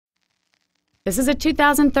This is a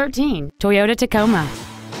 2013 Toyota Tacoma.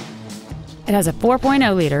 It has a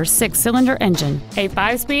 4.0-liter six-cylinder engine, a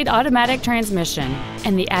 5-speed automatic transmission,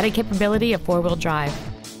 and the added capability of four-wheel drive.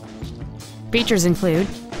 Features include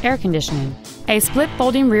air conditioning, a split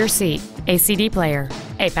folding rear seat, a CD player,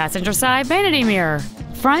 a passenger side vanity mirror,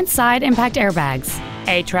 front side impact airbags,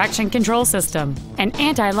 a traction control system, an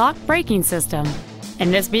anti-lock braking system,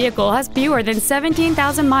 and this vehicle has fewer than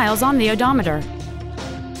 17,000 miles on the odometer.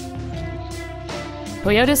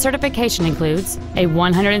 Toyota's certification includes a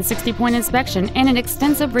 160-point inspection and an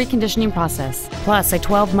extensive reconditioning process, plus a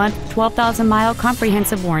 12-month, 12,000-mile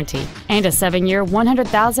comprehensive warranty and a 7-year,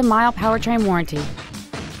 100,000-mile powertrain warranty.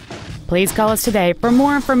 Please call us today for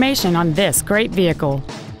more information on this great vehicle.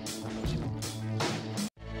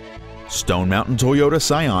 Stone Mountain Toyota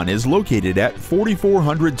Scion is located at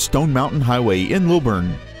 4400 Stone Mountain Highway in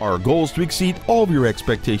Lilburn. Our goal is to exceed all of your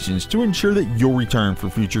expectations to ensure that you'll return for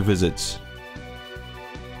future visits.